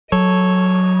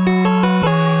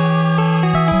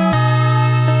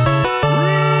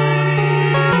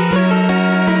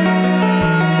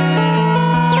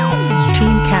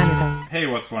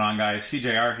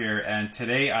CJR here, and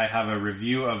today I have a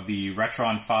review of the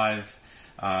Retron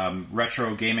 5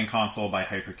 retro gaming console by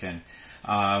Hyperkin.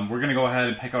 We're going to go ahead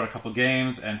and pick out a couple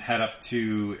games and head up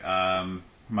to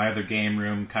my other game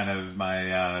room, kind of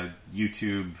my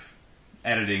YouTube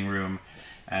editing room,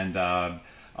 and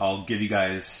I'll give you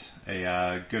guys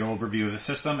a good overview of the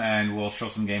system and we'll show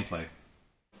some gameplay.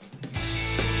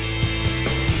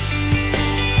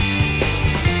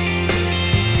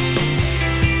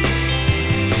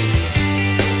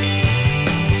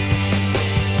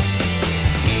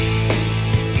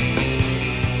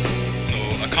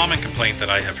 Common complaint that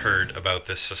I have heard about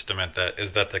this system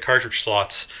is that the cartridge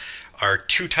slots are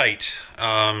too tight.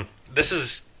 This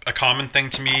is a common thing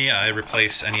to me. I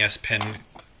replace NES pin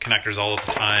connectors all the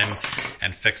time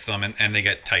and fix them, and they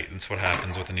get tight. That's what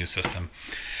happens with the new system.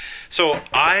 So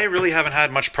I really haven't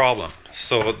had much problem.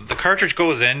 So the cartridge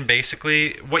goes in,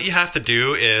 basically. What you have to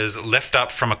do is lift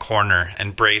up from a corner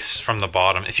and brace from the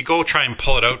bottom. If you go try and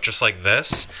pull it out just like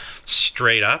this,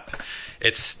 straight up,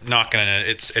 it's not gonna,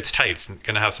 it's tight, it's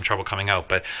gonna have some trouble coming out.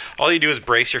 But all you do is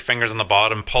brace your fingers on the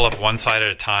bottom, pull up one side at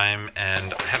a time,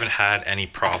 and I haven't had any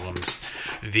problems.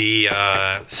 The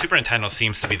Super Nintendo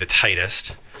seems to be the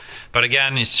tightest, but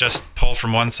again, it's just pull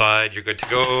from one side, you're good to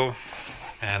go.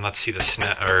 And let's see the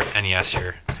SNES or NES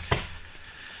here.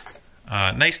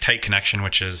 Nice tight connection,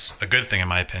 which is a good thing in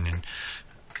my opinion.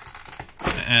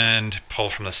 And pull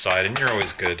from the side, and you're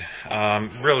always good.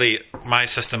 Really, my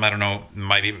system, I don't know,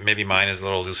 maybe mine is a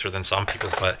little looser than some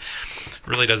people's, but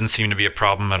really doesn't seem to be a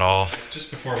problem at all.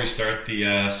 Just before we start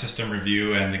the system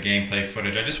review and the gameplay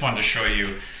footage, I just wanted to show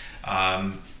you,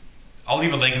 I'll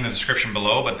leave a link in the description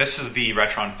below, but this is the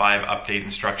Retron 5 update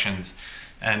instructions.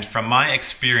 And from my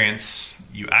experience,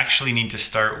 you actually need to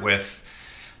start with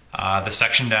the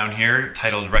section down here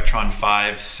titled Retron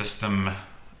 5 System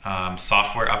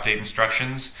Software Update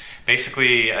Instructions.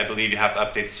 Basically, I believe you have to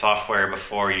update the software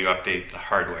before you update the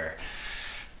hardware.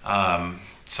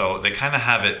 So they kind of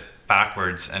have it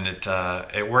backwards, and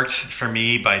it worked for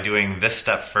me by doing this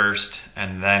step first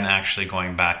and then actually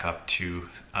going back up to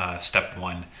step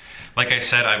 1. Like I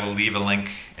said, I will leave a link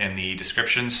in the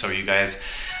description so you guys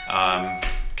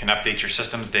can update your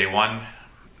systems day 1.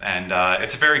 And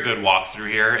it's a very good walkthrough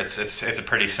here. It's a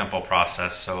pretty simple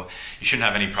process, so you shouldn't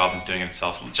have any problems doing it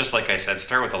itself. Just like I said,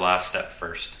 start with the last step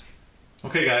first.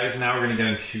 Okay guys, now we're going to get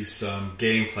into some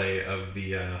gameplay of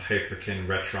the Hyperkin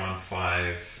Retron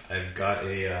 5. I've got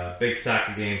a big stack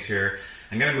of games here.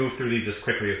 I'm going to move through these as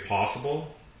quickly as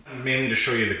possible, mainly to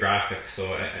show you the graphics. So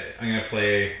I'm going to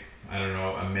play, I don't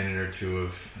know, a minute or two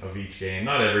of each game.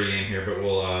 Not every game here, but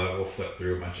we'll flip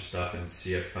through a bunch of stuff and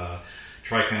see if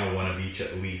try kind of one of each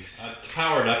at least. To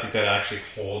power it up, you've got to actually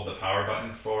hold the power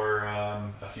button for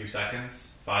a few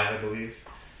seconds, 5 I believe.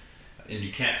 And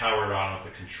you can't power it on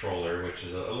with the controller, which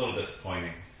is a little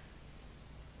disappointing.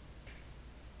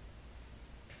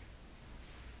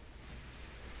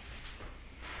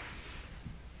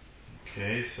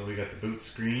 Okay, so we got the boot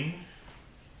screen.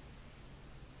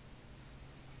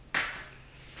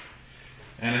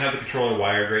 And I have the controller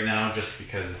wired right now just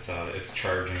because it's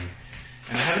charging.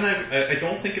 And I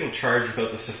don't think it'll charge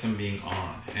without the system being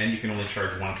on. And you can only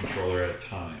charge one controller at a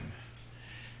time.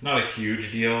 Not a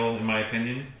huge deal in my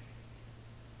opinion.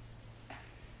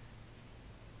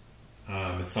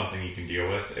 It's something you can deal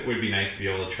with. It would be nice to be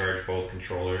able to charge both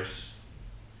controllers.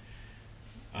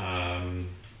 I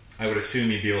would assume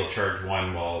you'd be able to charge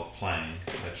one while playing.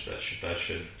 That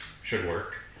should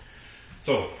work.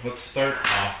 So let's start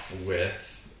off with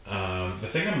the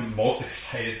thing I'm most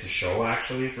excited to show,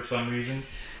 actually, for some reason,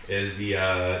 is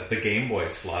the Game Boy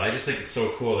slot. I just think it's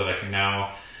so cool that I can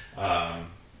now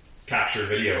capture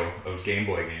video of Game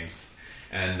Boy games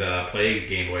and play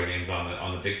Game Boy games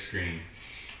on the big screen.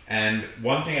 And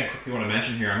one thing I quickly want to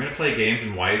mention here, I'm going to play games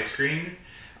in widescreen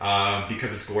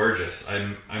because it's gorgeous.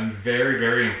 I'm very,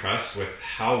 very impressed with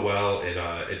how well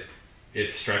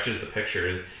it stretches the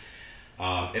picture.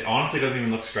 It honestly doesn't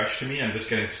even look stretched to me. I'm just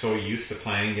getting so used to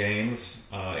playing games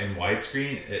in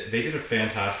widescreen. They did a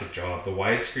fantastic job. The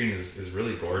widescreen is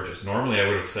really gorgeous. Normally I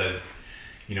would have said,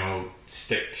 you know,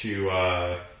 stick to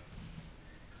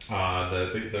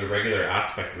the regular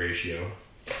aspect ratio.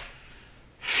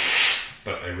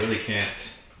 But I really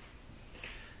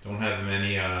don't have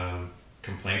many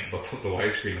complaints about the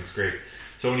widescreen. Looks great.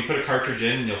 So when you put a cartridge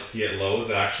in, you'll see it loads.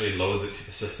 It actually loads it to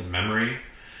the system memory.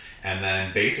 And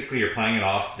then basically you're playing it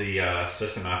off the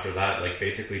system after that, like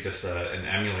basically just an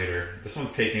emulator. This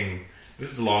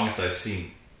is the longest I've seen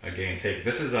a game take.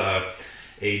 This is a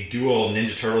dual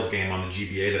Ninja Turtles game on the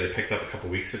GBA that I picked up a couple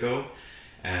weeks ago.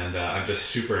 And I'm just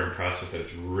super impressed with it.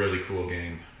 It's a really cool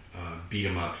game. Beat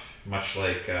 'em up. Much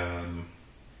like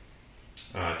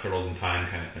Turtles in Time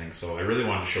kind of thing. So I really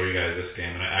wanted to show you guys this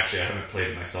game, and I haven't played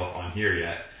it myself on here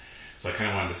yet, so I kind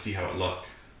of wanted to see how it looked.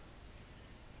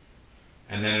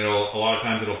 And then a lot of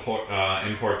times it'll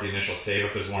import the initial save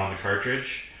if there's one on the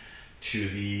cartridge to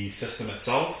the system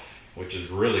itself, which is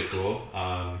really cool.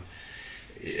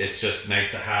 It's just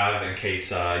nice to have in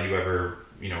case you ever,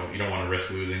 you don't want to risk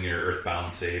losing your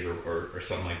Earthbound save or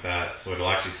something like that. So it'll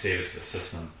actually save it to the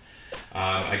system.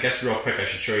 I guess real quick I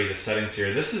should show you the settings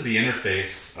here. This is the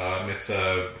interface. It's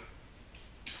a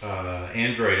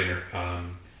Android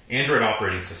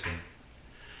operating system.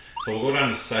 So we'll go down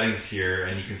to settings here,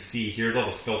 and you can see here's all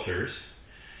the filters.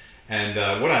 And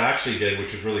what I actually did,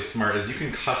 which was really smart, is you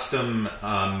can custom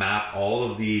map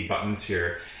all of the buttons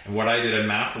here. And what I did, I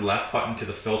mapped the left button to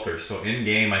the filter. So in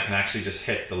game, I can actually just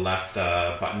hit the left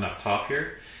button up top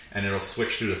here, and it'll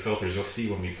switch through the filters. You'll see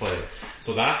when we play.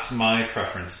 So that's my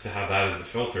preference, to have that as the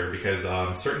filter, because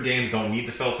certain games don't need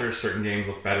the filter. Certain games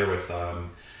look better with,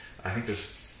 I think there's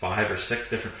 5 or 6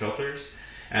 different filters.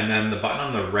 And then the button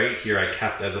on the right here I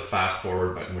kept as a fast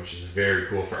forward button, which is very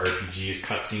cool for RPGs,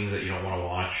 cutscenes that you don't want to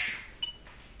watch.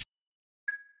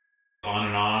 On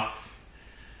and off,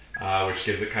 which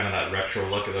gives it kind of that retro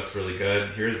look. It looks really good.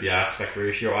 Here's the aspect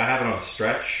ratio. I have it on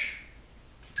stretch.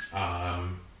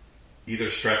 Either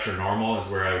stretch or normal is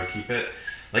where I would keep it.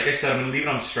 Like I said, I'm going to leave it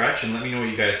on stretch, and let me know what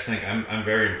you guys think. I'm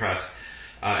very impressed.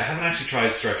 I haven't actually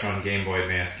tried stretch on Game Boy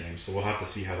Advance games, so we'll have to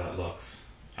see how that looks.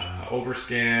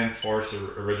 Overscan, force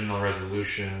original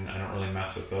resolution, I don't really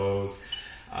mess with those.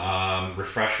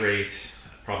 Refresh rate,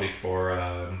 probably for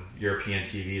European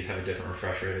TVs have a different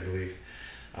refresh rate, I believe.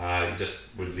 You just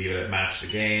would leave it at match the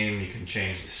game. You can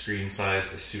change the screen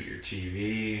size to suit your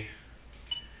TV.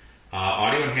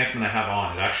 Audio enhancement I have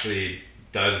on. It actually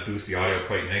does boost the audio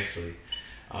quite nicely.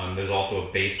 There's also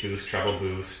a bass boost, treble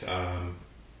boost,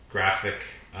 graphic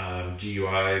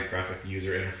GUI, graphic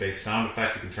user interface, sound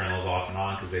effects. You can turn those off and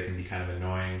on because they can be kind of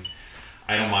annoying.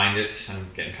 I don't mind it. I'm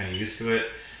getting kind of used to it.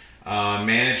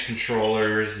 Manage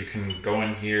controllers. You can go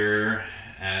in here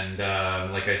and,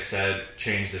 like I said,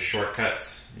 change the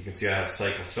shortcuts. You can see I have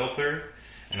cycle filter,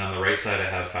 and on the right side I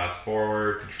have fast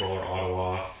forward, controller auto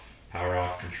off, power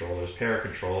off controllers, pair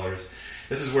controllers.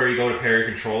 This is where you go to pair your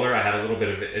controller. I had a little bit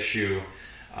of an issue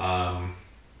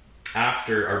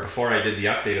before I did the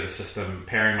update of the system,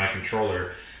 pairing my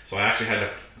controller. So I actually had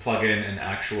to plug in an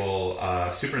actual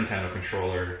Super Nintendo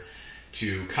controller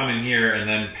to come in here and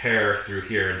then pair through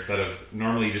here, instead of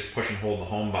normally you just push and hold the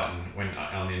home button when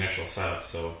on the initial setup.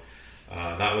 So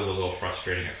that was a little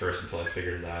frustrating at first until I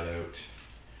figured that out.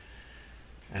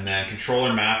 And then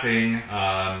controller mapping,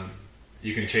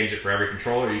 you can change it for every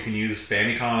controller. You can use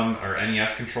Famicom or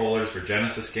NES controllers for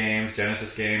Genesis games,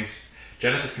 Genesis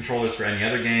controllers for any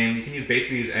other game. You can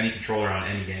basically use any controller on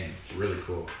any game. It's really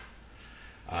cool.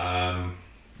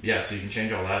 Yeah, so you can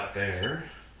change all that there.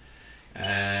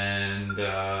 And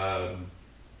button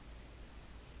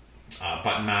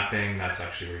mapping, that's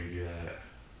actually where you do that.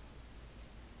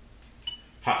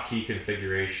 Hotkey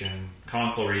configuration.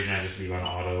 Console region, I just leave on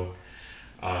auto.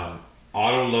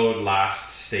 Auto load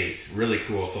last state, really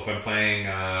cool. So if I'm playing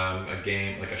a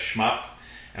game like a shmup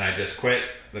and I just quit,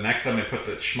 the next time I put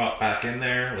the shmup back in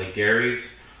there, like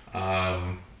Gary's,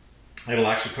 it'll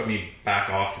actually put me back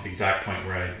off to the exact point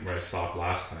where I stopped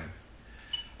last time.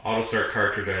 Auto start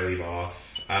cartridge I leave off.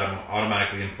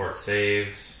 Automatically import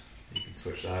saves, you can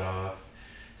switch that off.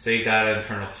 Save data,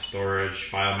 internal storage,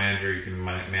 file manager, you can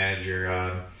manage your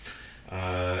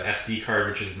SD card,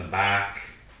 which is in the back.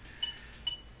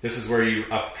 This is where you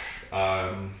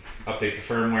update the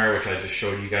firmware, which I just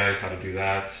showed you guys how to do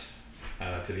that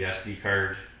to the SD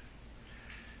card.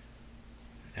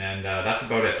 And that's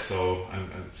about it. So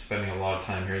I'm spending a lot of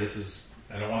time here.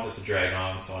 I don't want this to drag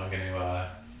on, so I'm going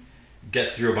to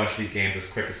get through a bunch of these games as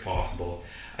quick as possible.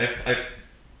 I've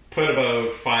put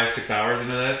about 5-6 hours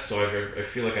into this, so I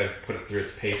feel like I've put it through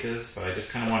its paces, but I just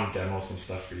kind of want to demo some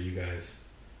stuff for you guys.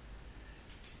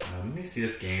 Let me see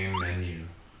this game menu.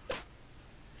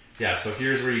 Yeah, so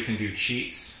here's where you can do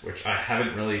cheats, which I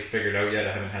haven't really figured out yet.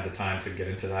 I haven't had the time to get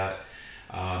into that.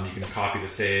 You can copy the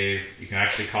save. You can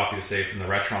actually copy the save from the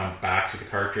Retron back to the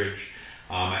cartridge.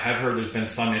 I have heard there's been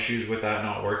some issues with that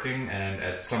not working,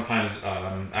 and sometimes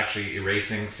actually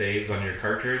erasing saves on your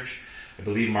cartridge. I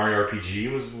believe Mario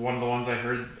RPG was one of the ones I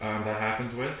heard that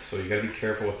happens with, so you got to be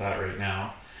careful with that right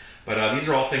now. But these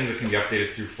are all things that can be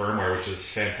updated through firmware, which is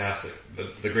fantastic.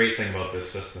 The great thing about this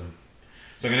system.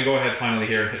 So I'm going to go ahead finally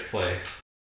here and hit play.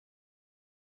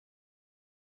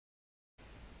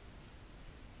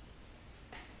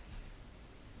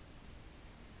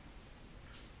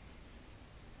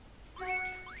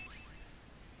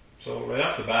 So right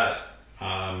off the bat,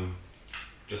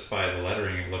 just by the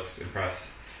lettering, it looks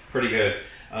pretty good.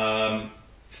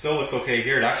 Still looks okay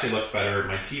here. It actually looks better.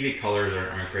 My TV colors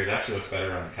aren't great. It actually looks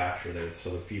better on the capture there. So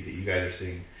the feed that you guys are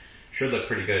seeing should look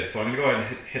pretty good. So I'm going to go ahead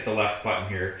and hit the left button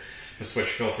here to switch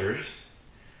filters.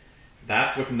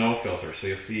 That's with no filter. So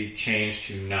you'll see change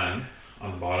to none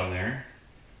on the bottom there.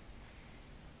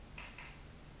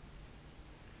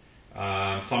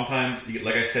 Sometimes,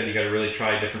 like I said, you got to really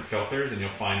try different filters and you'll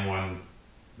find one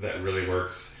that really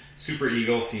works. Super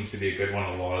Eagle seems to be a good one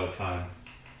a lot of the time.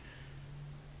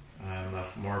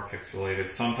 That's more pixelated.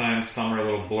 Sometimes some are a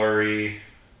little blurry.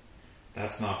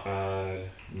 That's not bad.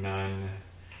 None.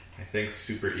 I think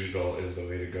Super Eagle is the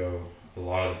way to go a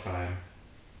lot of the time.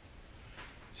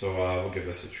 So we'll give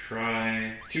this a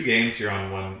try. 2 games here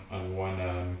on one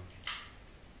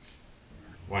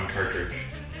cartridge.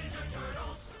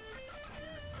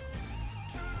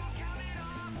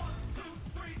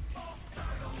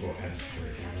 Go ahead and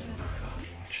start here.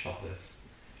 Watch all this.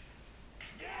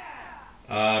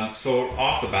 So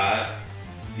off the bat,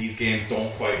 these games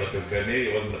don't quite look as good. Maybe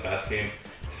it wasn't the best game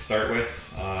to start with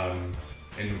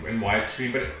in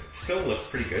widescreen, but it still looks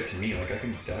pretty good to me. Like I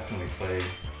can definitely play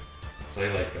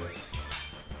like this.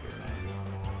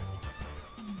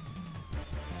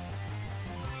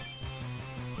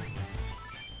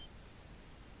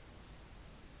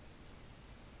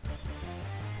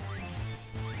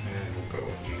 And we'll go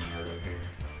with Leonardo here.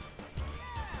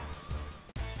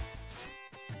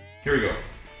 Here we go.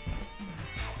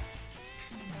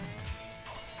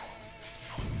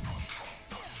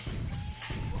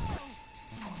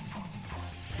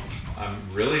 I'm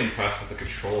really impressed with the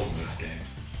controls in this game.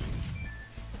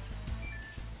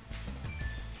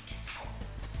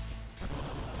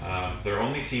 There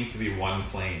only seems to be one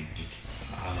plane,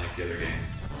 unlike the other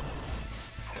games.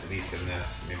 At least in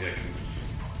this. Maybe I can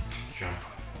jump.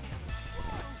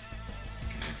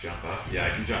 Can I jump up? Yeah,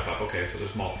 I can jump up. Okay, so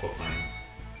there's multiple planes.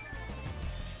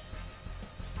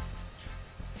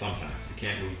 Sometimes. You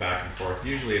can't move back and forth.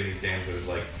 Usually in these games there's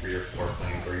like 3 or 4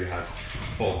 planes where you have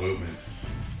full movement.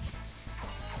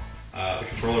 The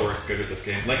controller works good with this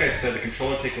game. Like I said, the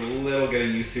controller takes a little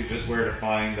getting used to, just where to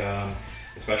find,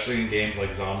 especially in games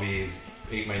like Zombies,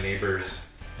 Ate My Neighbors,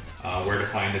 where to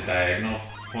find the diagonal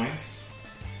points.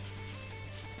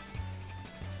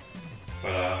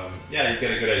 But yeah, you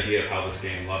get a good idea of how this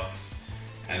game looks.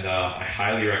 And I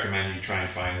highly recommend you try and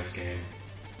find this game.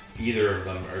 Either of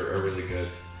them are really good.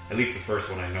 At least the first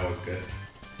one I know is good.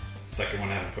 The second one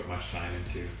I haven't put much time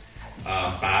into.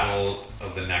 Battle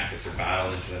of the Nexus, or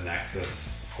Battle into the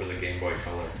Nexus for the Game Boy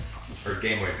Color, or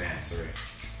Game Boy Advance, sorry.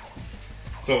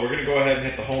 So we're going to go ahead and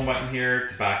hit the home button here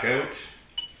to back out,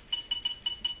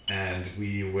 and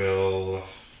we will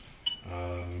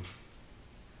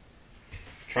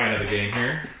try another game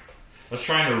here. Let's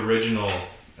try an original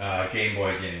Game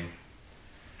Boy game.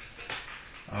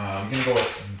 I'm going to go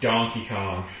with Donkey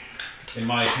Kong. In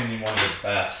my opinion, one of the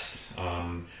best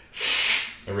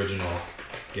original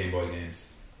Game Boy games.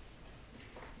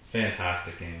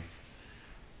 Fantastic game.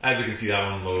 As you can see,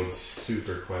 that one loads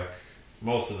super quick.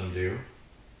 Most of them do,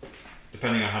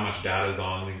 depending on how much data is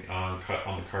on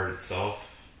the card itself.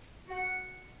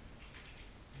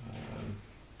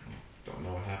 Don't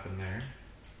know what happened there.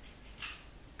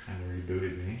 Kind of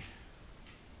rebooted me.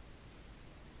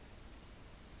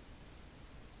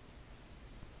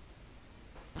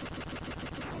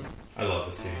 I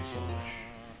love this game so much.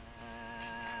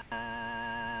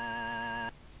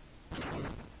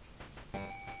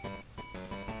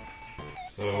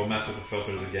 So we'll mess with the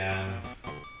filters again.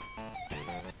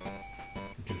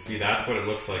 You can see that's what it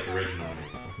looks like originally,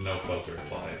 with no filter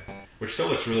applied, which still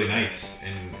looks really nice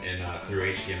in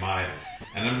through HDMI.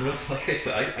 And I'm really, like I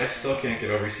said, I still can't get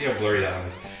over. You see how blurry that one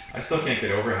is? I still can't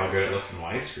get over how good it looks in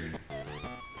widescreen.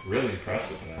 Really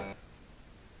impressed with that.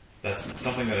 That's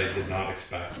something that I did not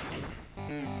expect.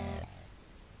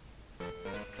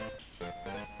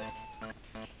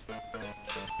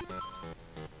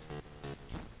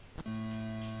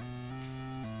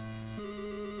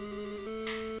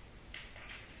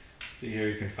 See here,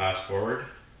 you can fast forward,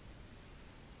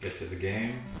 get to the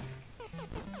game.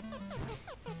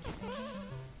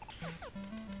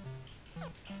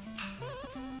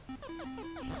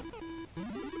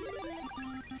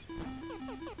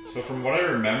 So from what I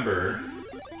remember,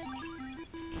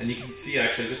 and you can see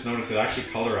actually, I just noticed it actually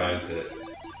colorized it.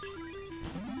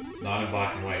 It's not in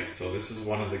black and white, so this is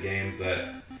one of the games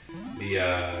that the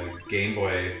Game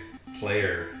Boy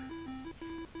player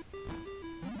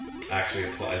actually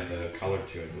applied the color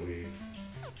to, I believe.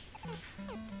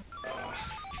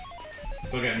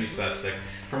 Still getting used to that stick.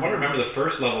 From what I remember, the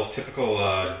first level is typical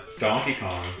Donkey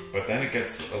Kong, but then it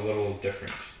gets a little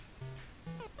different.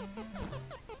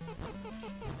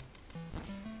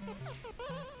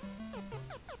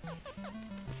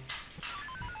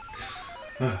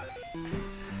 I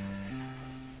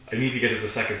need to get to the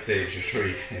second stage to show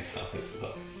you guys how this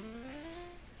looks.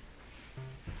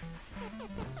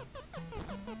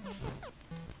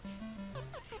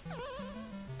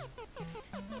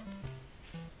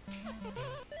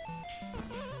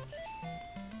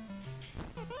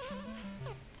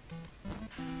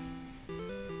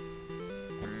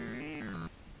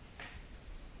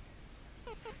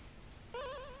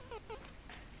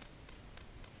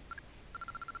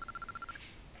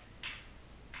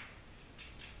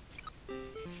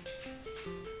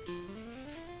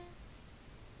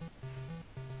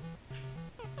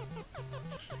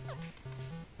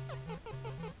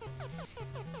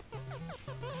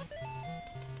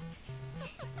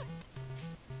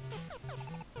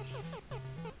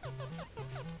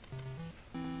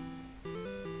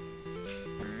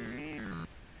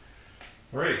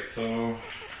 Alright, so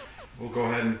we'll go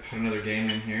ahead and put another game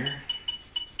in here.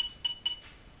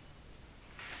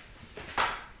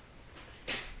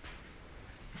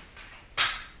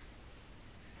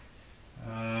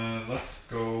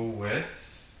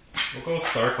 We'll go with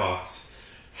Star Fox.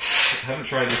 I haven't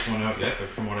tried this one out yet, but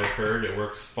from what I've heard, it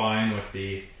works fine with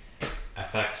the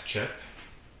FX chip.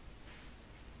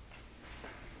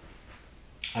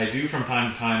 I do from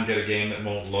time to time get a game that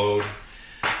won't load.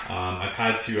 I've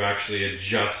had to actually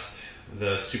adjust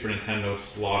the Super Nintendo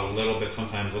slot a little bit,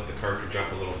 sometimes lift the cartridge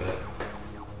up a little bit.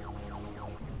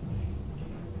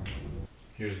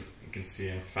 Here's, you can see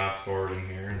I'm fast forwarding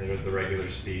here, there's the regular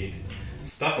speed.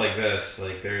 Stuff like this,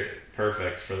 like they're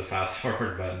perfect for the fast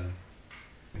forward button.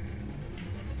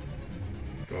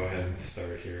 Go ahead and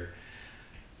start here.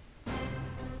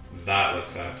 That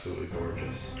looks absolutely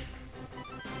gorgeous.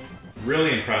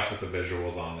 Really impressed with the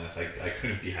visuals on this. I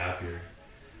couldn't be happier.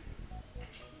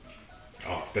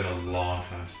 Oh, it's been a long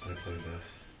time since I played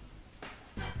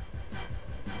this.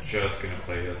 Just gonna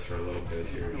play this for a little bit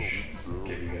here to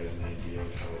give you guys an idea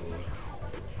of how it looks.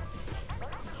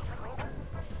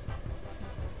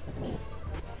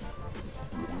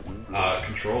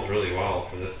 Controls really well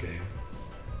for this game.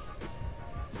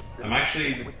 I'm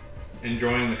actually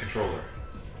enjoying the controller.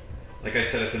 Like I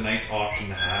said, it's a nice option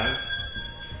to have.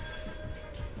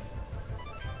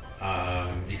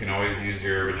 You can always use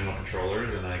your original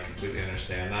controllers, and I completely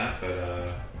understand that,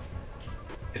 but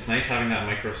it's nice having that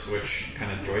micro switch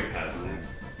kind of joypad thing.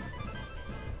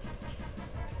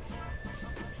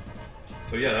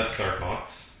 So yeah, that's Star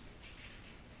Fox.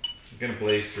 I'm gonna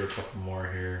blaze through a couple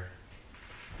more here.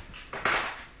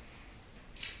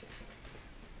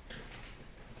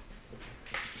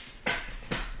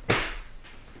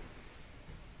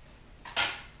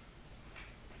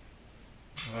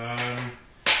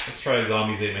 Let's try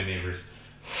Zombies Ate My Neighbors.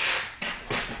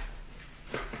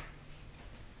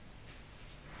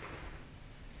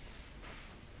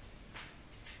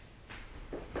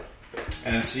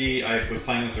 And see, I was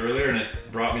playing this earlier and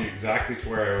it brought me exactly to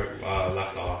where I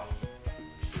left off.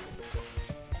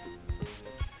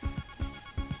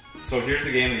 So here's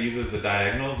the game that uses the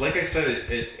diagonals. Like I said,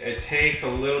 it takes a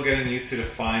little getting used to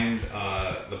find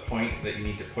the point that you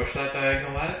need to push that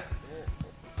diagonal at.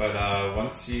 But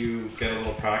once you get a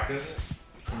little practice,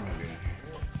 what am I doing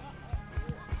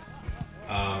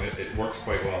here? It works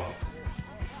quite well.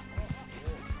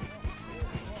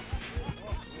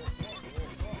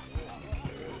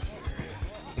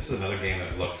 This is another game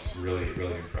that looks really,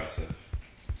 really impressive.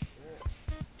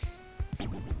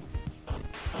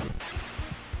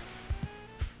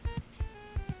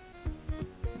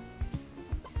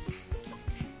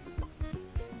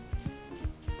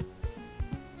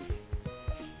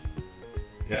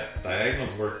 Yeah,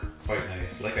 diagonals work quite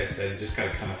nice. Like I said, you just gotta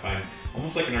kind of find,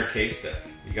 almost like an arcade stick.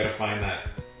 You gotta find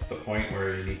the point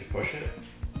where you need to push it.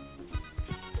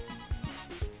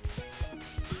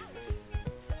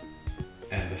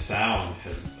 And the sound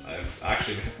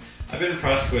I've been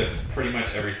impressed with pretty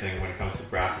much everything when it comes to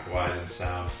graphic-wise and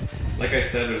sound. Like I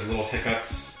said, there's little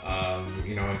hiccups,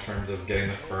 you know, in terms of getting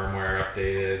the firmware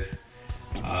updated,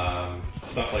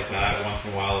 stuff like that. Once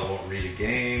in a while, it won't read a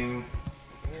game.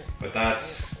 But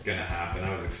that's gonna happen.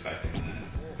 I was expecting that.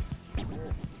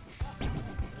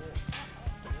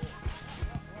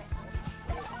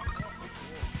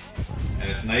 And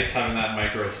it's nice having that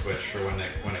micro switch for when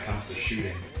it comes to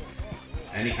shooting,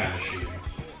 any kind of shooting.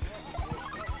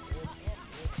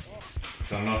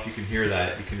 So I don't know if you can hear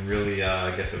that. You can really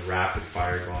get the rapid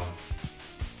fire going.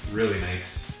 Really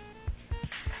nice.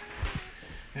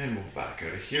 And we'll back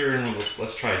out of here and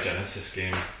let's try a Genesis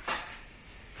game.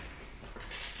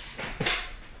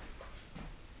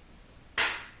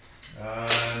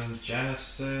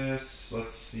 Genesis,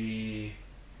 let's see.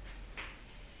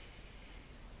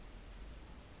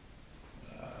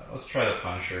 let's try the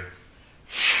Punisher.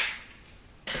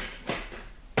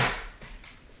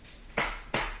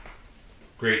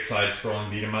 Great side-scrolling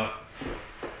beat 'em up.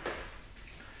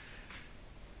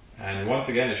 And once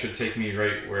again, it should take me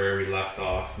right where we left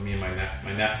off. Me and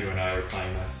my nephew and I were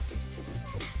playing this.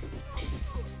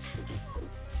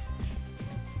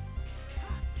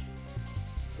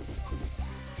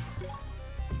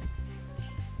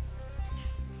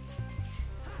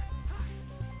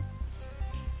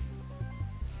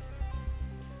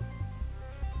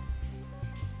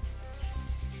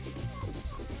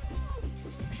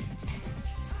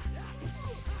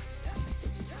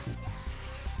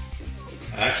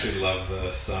 I actually love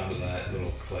the sound of that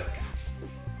little click.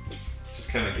 Just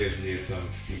kind of gives you some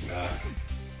feedback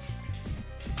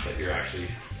that you're actually,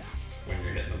 when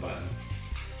you're hitting the button.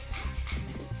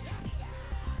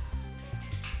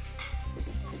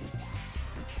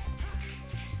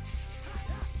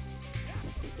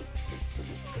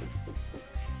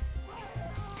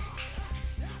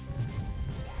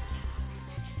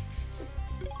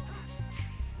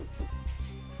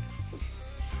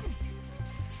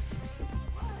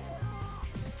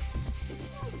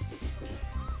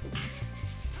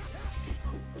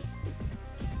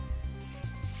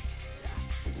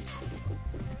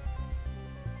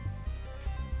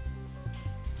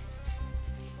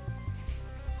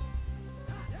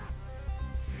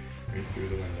 Right through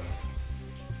the window.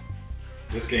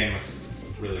 This game looks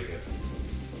really good.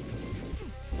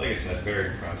 Like I said, very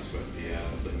impressed with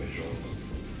the visuals.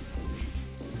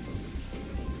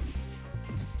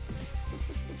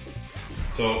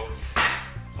 So,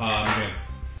 I'm going to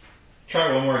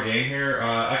try one more game here.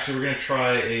 Actually, we're going to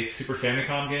try a Super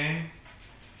Famicom game,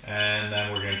 and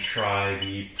then we're going to try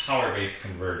the power base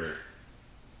converter,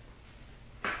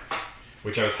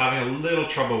 which I was having a little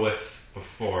trouble with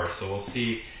before, so we'll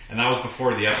see. And that was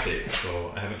before the update,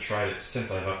 so I haven't tried it since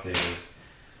I've updated.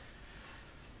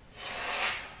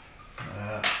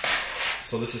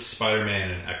 So this is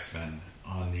Spider-Man and X-Men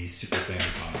on the Super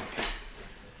Famicom.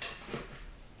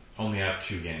 Only have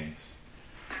 2 games.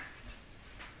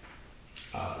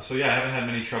 So yeah, I haven't had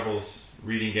many troubles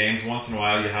reading games. Once in a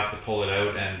while you have to pull it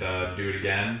out and do it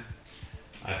again.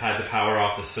 I've had to power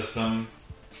off the system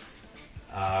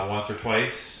once or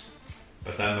twice.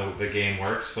 But then the game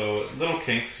works, so little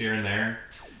kinks here and there.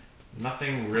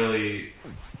 Nothing really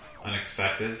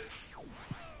unexpected.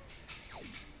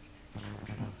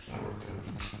 That worked out.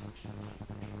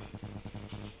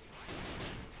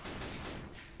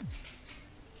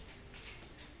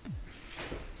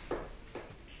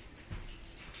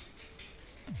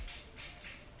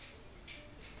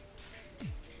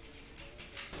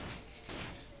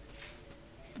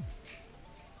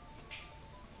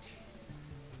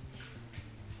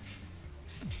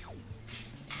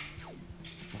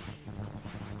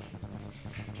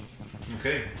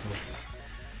 Okay, that's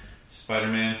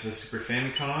Spider-Man for the Super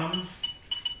Famicom.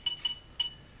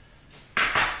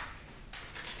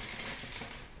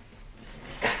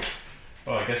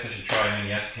 Oh, I guess I should try an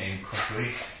NES game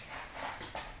quickly.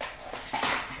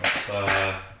 Let's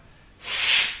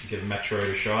give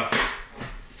Metroid a shot.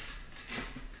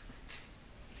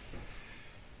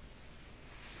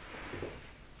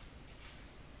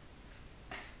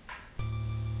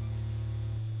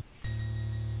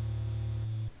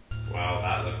 Wow,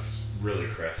 that looks really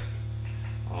crisp.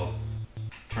 I'll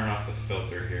turn off the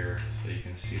filter here so you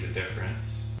can see the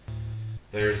difference.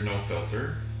 There's no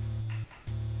filter.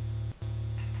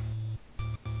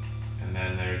 And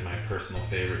then there's my personal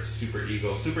favorite, Super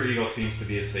Eagle. Super Eagle seems to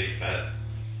be a safe bet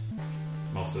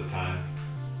most of the time.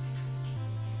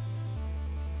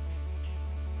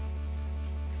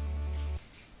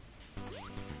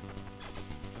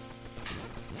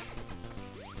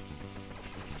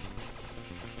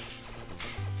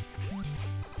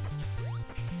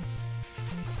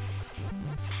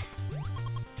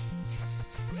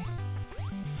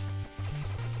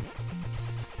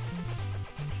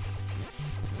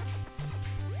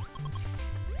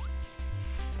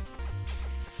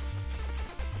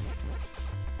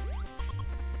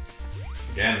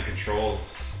 Again, the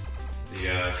controls,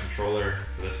 the controller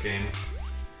for this game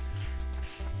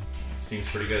seems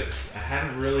pretty good. I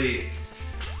haven't really,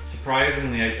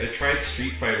 surprisingly, I tried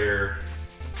Street Fighter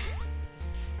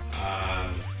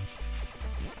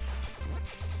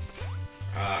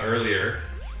earlier,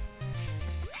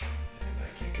 and I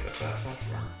can't get up that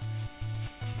platform.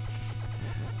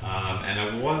 And I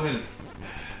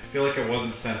feel like I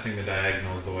wasn't sensing the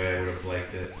diagonals the way I would have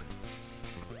liked it.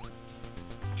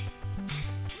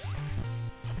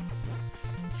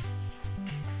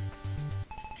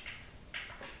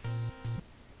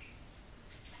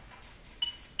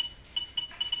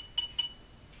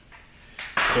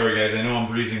 Sorry guys, I know I'm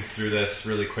breezing through this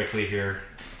really quickly here,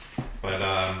 but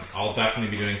I'll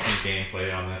definitely be doing some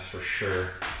gameplay on this for sure.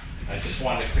 I just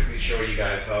wanted to quickly show you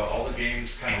guys how all the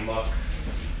games kind of look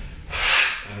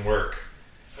and work.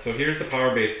 So here's the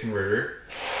power base converter.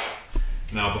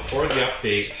 Now before the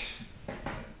update,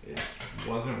 it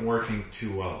wasn't working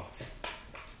too well.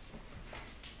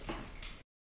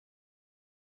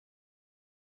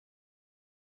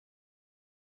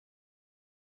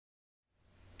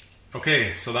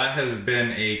 Okay, so that has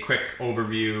been a quick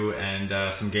overview and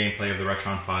some gameplay of the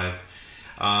Retron 5.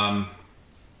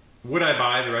 Would I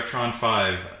buy the Retron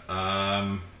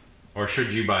 5? Or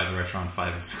should you buy the Retron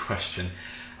 5 is the question.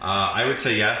 I would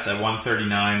say yes at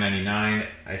 $139.99.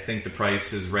 I think the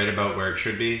price is right about where it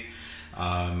should be.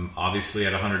 Obviously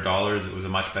at $100 it was a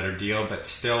much better deal, but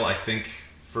still I think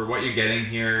for what you're getting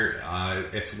here,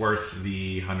 it's worth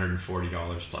the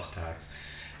 $140 plus tax.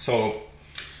 So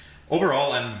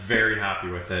overall, I'm very happy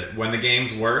with it. When the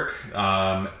games work,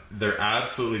 they're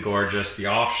absolutely gorgeous. The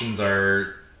options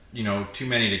are, you know, too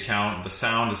many to count. The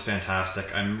sound is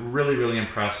fantastic. I'm really, really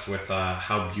impressed with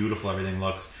how beautiful everything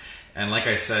looks. And like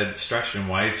I said, stretched in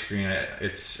widescreen,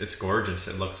 it's gorgeous.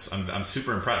 It looks, I'm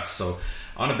super impressed. So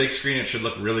on a big screen, it should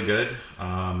look really good.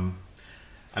 I'm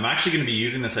actually going to be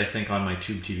using this, I think, on my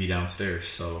tube TV downstairs,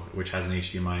 so which has an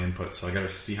HDMI input. So I got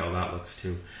to see how that looks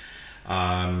too.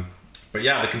 But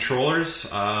yeah, the controllers,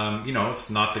 you know, it's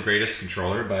not the greatest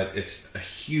controller, but it's a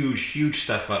huge, huge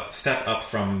step up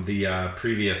from the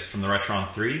previous, from the Retron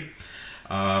 3.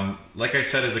 Like I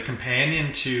said, as a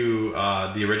companion to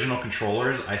the original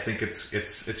controllers, I think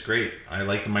it's great. I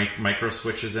like the micro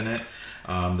switches in it,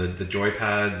 the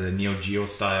joypad, the Neo Geo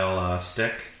style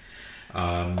stick.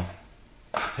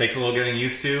 Takes a little getting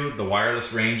used to. The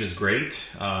wireless range is great.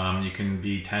 You can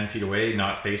be 10 feet away,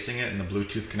 not facing it, and the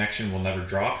Bluetooth connection will never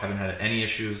drop. Haven't had any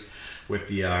issues with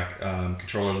the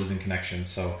controller losing connection.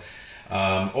 So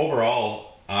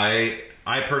overall, I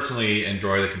personally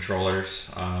enjoy the controllers.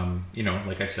 You know,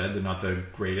 like I said, they're not the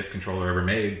greatest controller ever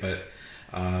made, but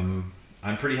I'm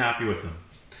pretty happy with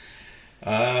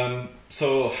them.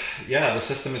 So yeah, the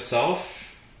system itself,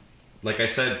 like I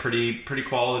said, pretty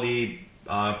quality.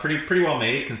 Pretty well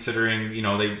made, considering, you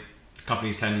know,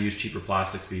 companies tend to use cheaper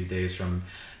plastics these days from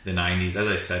the 90s, as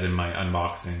I said in my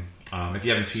unboxing. If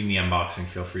you haven't seen the unboxing,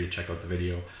 feel free to check out the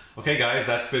video. Okay guys,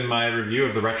 that's been my review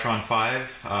of the Retron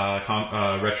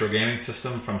 5 retro gaming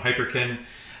system from Hyperkin.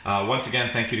 Once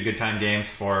again, thank you to Good Time Games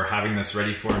for having this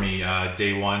ready for me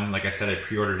day one. Like I said, I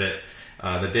pre-ordered it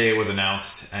the day it was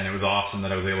announced, and it was awesome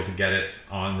that I was able to get it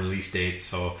on release date.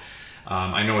 So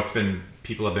I know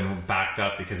people have been backed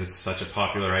up because it's such a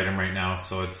popular item right now,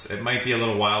 so it might be a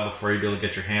little while before you'll be able to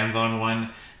get your hands on one,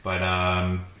 but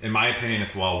in my opinion,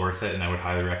 it's well worth it, and I would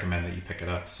highly recommend that you pick it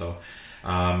up. So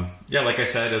yeah, like I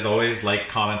said, as always, like,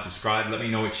 comment, subscribe. Let me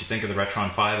know what you think of the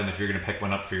Retron 5 and if you're going to pick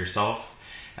one up for yourself.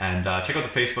 And check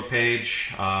out the Facebook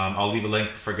page. I'll leave a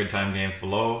link for Good Time Games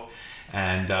below.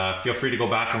 And feel free to go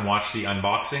back and watch the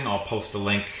unboxing. I'll post a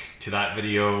link to that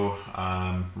video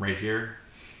right here.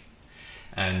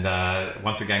 And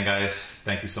once again, guys,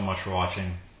 thank you so much for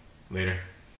watching. Later.